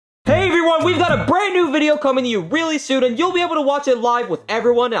everyone, we've got a brand new video coming to you really soon, and you'll be able to watch it live with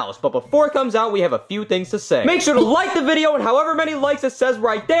everyone else. But before it comes out, we have a few things to say. Make sure to like the video, and however many likes it says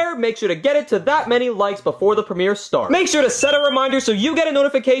right there, make sure to get it to that many likes before the premiere starts. Make sure to set a reminder so you get a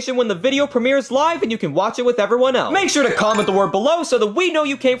notification when the video premieres live and you can watch it with everyone else. Make sure to comment the word below so that we know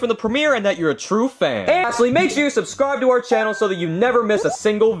you came from the premiere and that you're a true fan. And lastly, make sure you subscribe to our channel so that you never miss a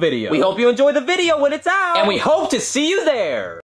single video. We hope you enjoy the video when it's out, and we hope to see you there.